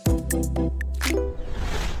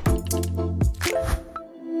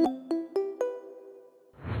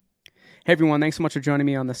Hey everyone, thanks so much for joining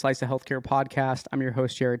me on the Slice of Healthcare podcast. I'm your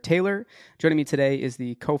host, Jared Taylor. Joining me today is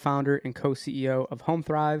the co-founder and co-CEO of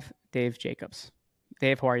Homethrive, Dave Jacobs.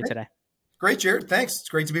 Dave, how are you today? Great, Jared. Thanks. It's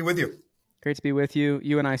great to be with you. Great to be with you.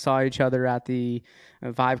 You and I saw each other at the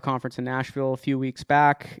Vive conference in Nashville a few weeks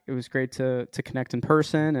back. It was great to connect in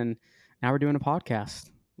person, and now we're doing a podcast.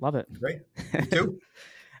 Love it. Great. Me too.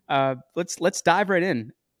 Let's dive right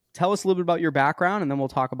in. Tell us a little bit about your background, and then we'll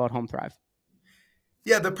talk about Homethrive.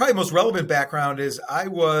 Yeah, the probably most relevant background is I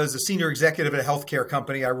was a senior executive at a healthcare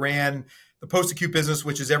company. I ran the post-acute business,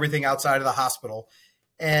 which is everything outside of the hospital.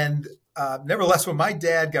 And nevertheless, when my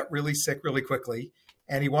dad got really sick really quickly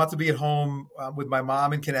and he wanted to be at home with my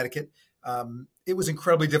mom in Connecticut, it was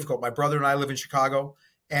incredibly difficult. My brother and I live in Chicago.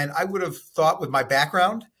 And I would have thought with my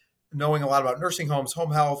background, knowing a lot about nursing homes,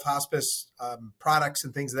 home health, hospice, products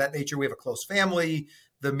and things of that nature, we have a close family,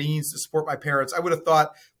 the means to support my parents. I would have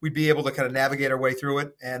thought we'd be able to kind of navigate our way through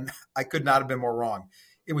it. And I could not have been more wrong.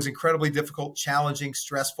 It was incredibly difficult, challenging,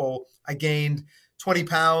 stressful. I gained 20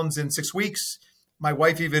 pounds in 6 weeks. My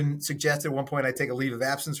wife even suggested at one point I take a leave of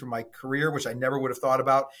absence from my career, which I never would have thought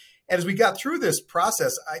about. And as we got through this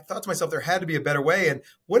process, I thought to myself, there had to be a better way. And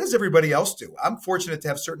what does everybody else do? I'm fortunate to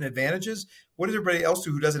have certain advantages. What does everybody else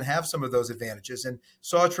do who doesn't have some of those advantages? And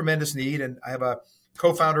saw a tremendous need. And I have a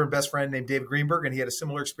co-founder and best friend named David Greenberg, and he had a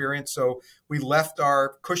similar experience. So we left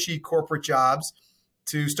our cushy corporate jobs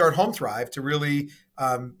to start Homethrive to really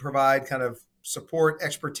provide kind of support,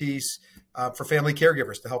 expertise for family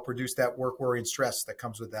caregivers to help reduce that work worry and stress that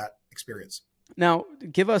comes with that experience. Now,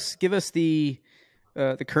 give us the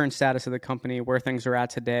current status of the company, where things are at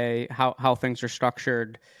today, how things are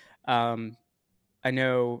structured. I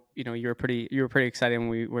know, you were pretty excited when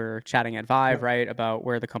we were chatting at Vive, right, about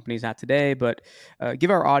where the company's at today. But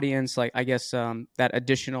give our audience, that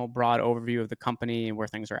additional broad overview of the company and where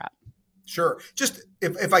things are at. Sure. Just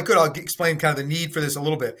if I could, I'll explain kind of the need for this a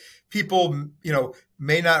little bit. People,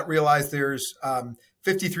 may not realize there's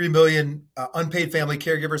 53 million unpaid family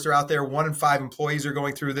caregivers are out there. 1 in 5 employees are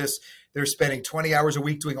going through this. They're spending 20 hours a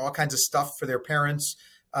week doing all kinds of stuff for their parents,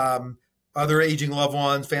 other aging loved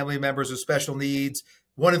ones, family members with special needs.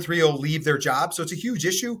 1 in 3 will leave their job. So it's a huge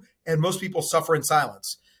issue, and most people suffer in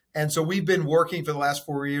silence. And so we've been working for the last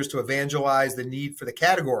 4 years to evangelize the need for the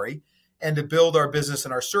category and to build our business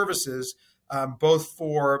and our services, both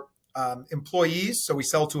for employees. So we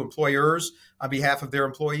sell to employers on behalf of their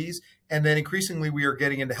employees. And then increasingly, we are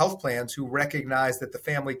getting into health plans who recognize that the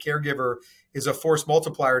family caregiver is a force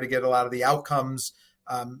multiplier to get a lot of the outcomes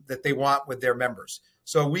that they want with their members.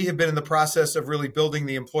 So we have been in the process of really building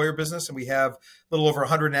the employer business, and we have a little over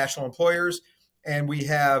 100 national employers, and we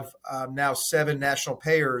have now 7 national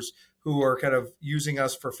payers who are kind of using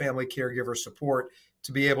us for family caregiver support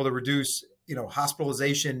to be able to reduce,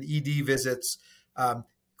 hospitalization, ED visits,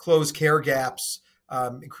 close care gaps,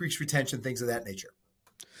 increase retention, things of that nature.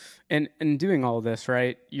 And doing all of this,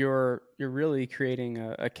 right, you're really creating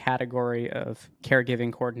a category of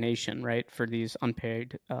caregiving coordination, right, for these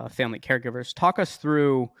unpaid family caregivers. Talk us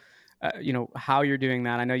through, how you're doing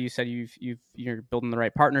that. I know you said you're building the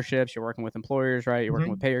right partnerships, you're working with employers, right, you're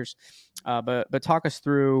working with payers, but talk us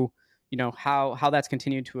through, how that's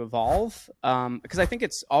continued to evolve, because I think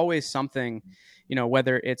it's always something,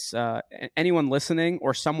 whether it's anyone listening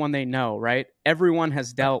or someone they know, right? Everyone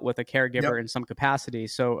has dealt with a caregiver in some capacity.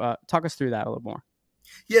 So talk us through that a little more.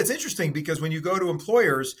 Yeah, it's interesting because when you go to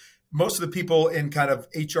employers, most of the people in kind of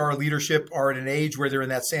HR leadership are at an age where they're in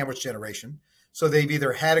that sandwich generation. So they've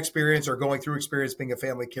either had experience or going through experience being a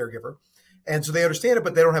family caregiver. And so they understand it,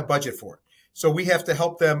 but they don't have budget for it. So we have to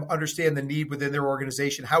help them understand the need within their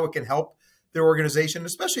organization, how it can help their organization,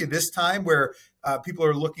 especially this time where people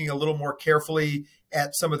are looking a little more carefully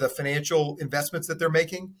at some of the financial investments that they're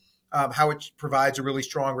making, how it provides a really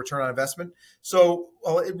strong return on investment. So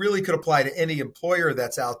it really could apply to any employer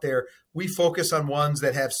that's out there. We focus on ones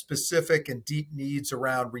that have specific and deep needs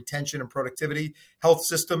around retention and productivity. Health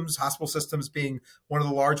systems, hospital systems being one of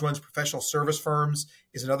the large ones, professional service firms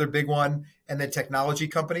is another big one, and then technology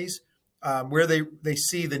companies. Where they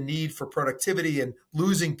see the need for productivity, and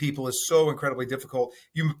losing people is so incredibly difficult.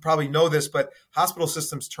 You probably know this, but hospital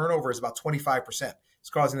systems turnover is about 25%. It's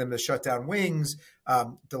causing them to shut down wings,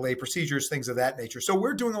 delay procedures, things of that nature. So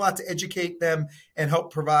we're doing a lot to educate them and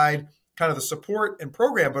help provide kind of the support and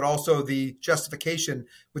program, but also the justification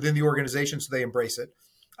within the organization so they embrace it.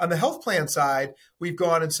 On the health plan side, we've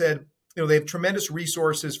gone and said, they have tremendous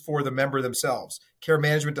resources for the member themselves. Care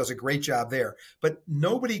management does a great job there, but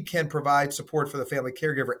nobody can provide support for the family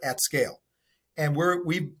caregiver at scale. And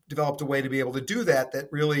we've developed a way to be able to do that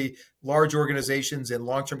really large organizations in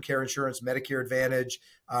long-term care insurance, Medicare Advantage,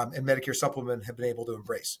 and Medicare Supplement have been able to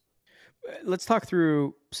embrace. Let's talk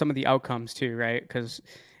through some of the outcomes too, right? Because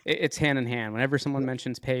it's hand in hand. Whenever someone Yep.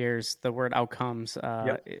 mentions payers, the word outcomes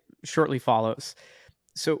Yep. it shortly follows.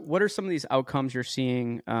 So, what are some of these outcomes you're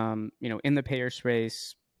seeing, in the payer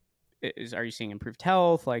space? Are you seeing improved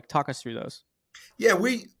health? Like, talk us through those. Yeah,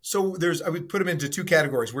 I would put them into two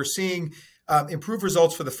categories. We're seeing improved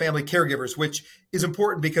results for the family caregivers, which is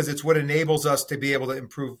important because it's what enables us to be able to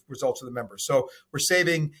improve results for the members. So we're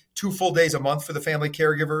saving 2 full days a month for the family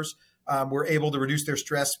caregivers. We're able to reduce their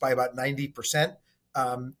stress by about 90%.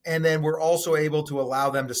 And then we're also able to allow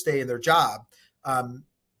them to stay in their job.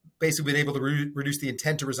 Basically, been able to reduce the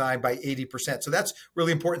intent to resign by 80%. So that's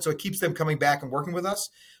really important. So it keeps them coming back and working with us.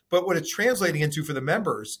 But what it's translating into for the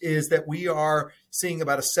members is that we are seeing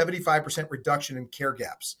about a 75% reduction in care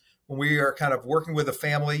gaps. When we are kind of working with a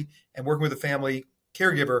family and working with a family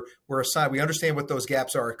caregiver, we understand what those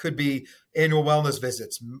gaps are. It could be annual wellness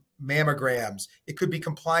visits, mammograms. It could be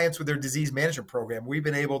compliance with their disease management program. We've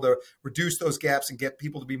been able to reduce those gaps and get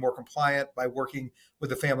people to be more compliant by working with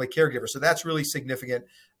the family caregiver. So that's really significant.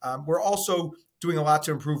 We're also doing a lot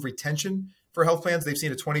to improve retention for health plans. They've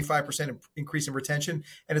seen a 25% increase in retention.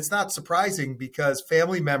 And it's not surprising because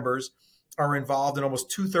family members are involved in almost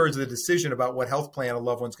 2/3 of the decision about what health plan a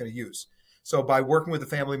loved one's going to use. So by working with the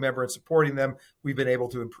family member and supporting them, we've been able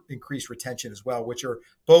to increase retention as well, which are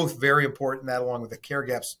both very important, that along with the care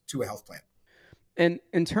gaps to a health plan. And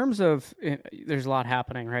in terms of, there's a lot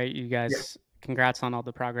happening, right? You Yeah. guys, congrats on all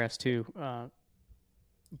the progress too.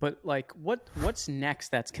 But like, what's next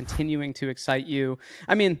that's continuing to excite you?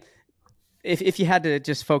 I mean, if you had to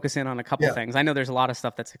just focus in on a couple Yeah. things, I know there's a lot of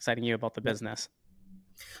stuff that's exciting you about the Yeah. business.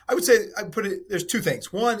 I would say there's two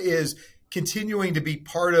things. One is continuing to be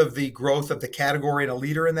part of the growth of the category and a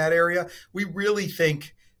leader in that area. We really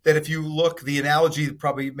think that if you look, the analogy that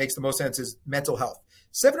probably makes the most sense is mental health.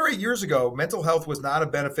 7 or 8 years ago, mental health was not a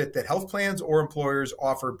benefit that health plans or employers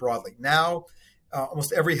offered broadly. Now,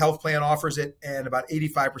 almost every health plan offers it, and about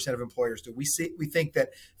 85% of employers do. We think that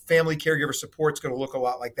family caregiver support is going to look a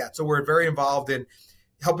lot like that. So we're very involved in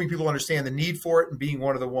helping people understand the need for it and being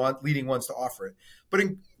one of the leading ones to offer it. But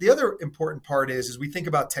the other important part is we think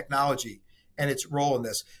about technology and its role in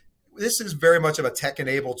this. This is very much of a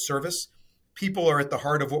tech-enabled service. People are at the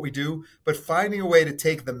heart of what we do, but finding a way to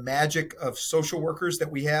take the magic of social workers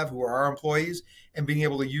that we have who are our employees and being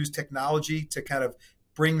able to use technology to kind of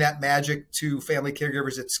bring that magic to family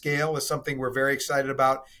caregivers at scale is something we're very excited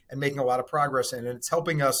about and making a lot of progress in. And it's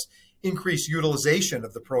helping us increase utilization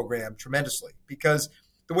of the program tremendously because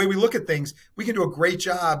the way we look at things, we can do a great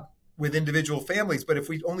job with individual families, but if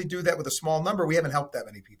we only do that with a small number, we haven't helped that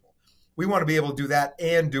many people. We want to be able to do that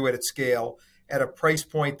and do it at scale at a price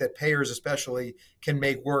point that payers especially can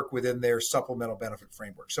make work within their supplemental benefit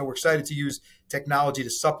framework. So we're excited to use technology to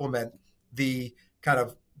supplement the kind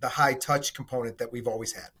of the high touch component that we've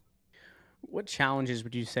always had. What challenges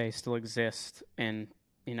would you say still exist in,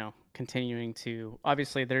 continuing to,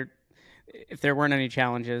 obviously there, if there weren't any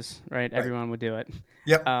challenges, right, Right. everyone would do it.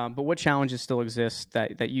 Yep. But what challenges still exist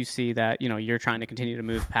that you see that you're trying to continue to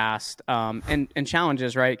move past? And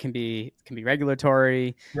challenges, right, can be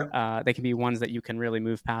regulatory. Yep. They can be ones that you can really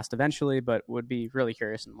move past eventually. But would be really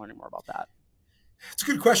curious in learning more about that. It's a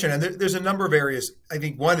good question. And there's a number of areas. I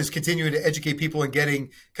think one is continuing to educate people and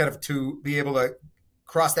getting kind of to be able to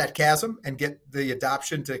cross that chasm and get the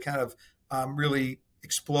adoption to kind of really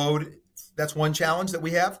explode. That's one challenge that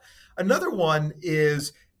we have. Another one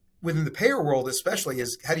is within the payer world, especially,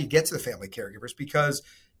 is how do you get to the family caregivers? Because,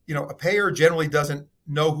 a payer generally doesn't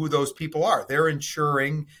know who those people are. They're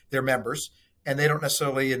insuring their members and they don't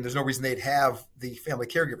necessarily, and there's no reason they'd have the family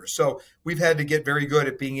caregivers. So we've had to get very good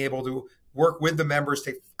at being able to work with the members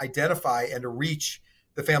to identify and to reach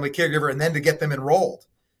the family caregiver and then to get them enrolled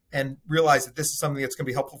and realize that this is something that's going to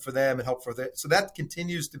be helpful for them and helpful for them. So that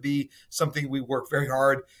continues to be something we work very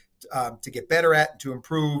hard to get better at and to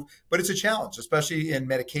improve. But it's a challenge, especially in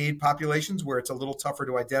Medicaid populations where it's a little tougher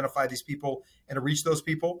to identify these people and to reach those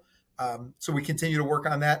people. So we continue to work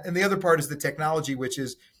on that. And the other part is the technology, which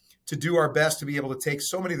is to do our best to be able to take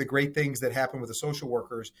so many of the great things that happen with the social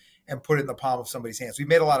workers and put it in the palm of somebody's hands. We've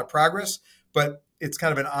made a lot of progress, but it's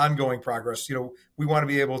kind of an ongoing progress. We want to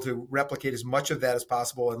be able to replicate as much of that as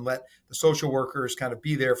possible and let the social workers kind of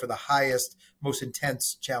be there for the highest, most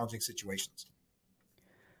intense, challenging situations.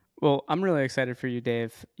 Well, I'm really excited for you,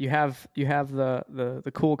 Dave. You have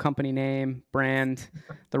the cool company name, brand,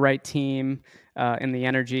 the right team, and the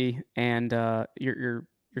energy, and you're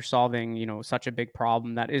solving such a big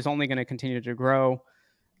problem that is only going to continue to grow.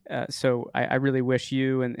 So I really wish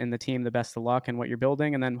you and the team the best of luck in what you're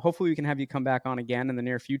building. And then hopefully we can have you come back on again in the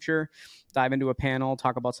near future, dive into a panel,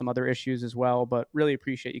 talk about some other issues as well. But really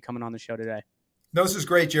appreciate you coming on the show today. No, this is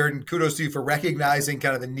great, Jared, and kudos to you for recognizing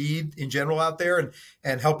kind of the need in general out there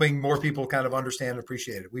and helping more people kind of understand and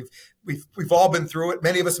appreciate it. We've all been through it.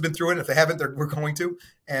 Many of us have been through it. If they haven't, we're going to,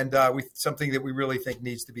 and something that we really think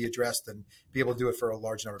needs to be addressed and be able to do it for a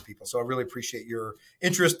large number of people. So I really appreciate your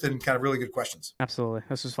interest and kind of really good questions. Absolutely,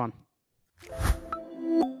 this was fun.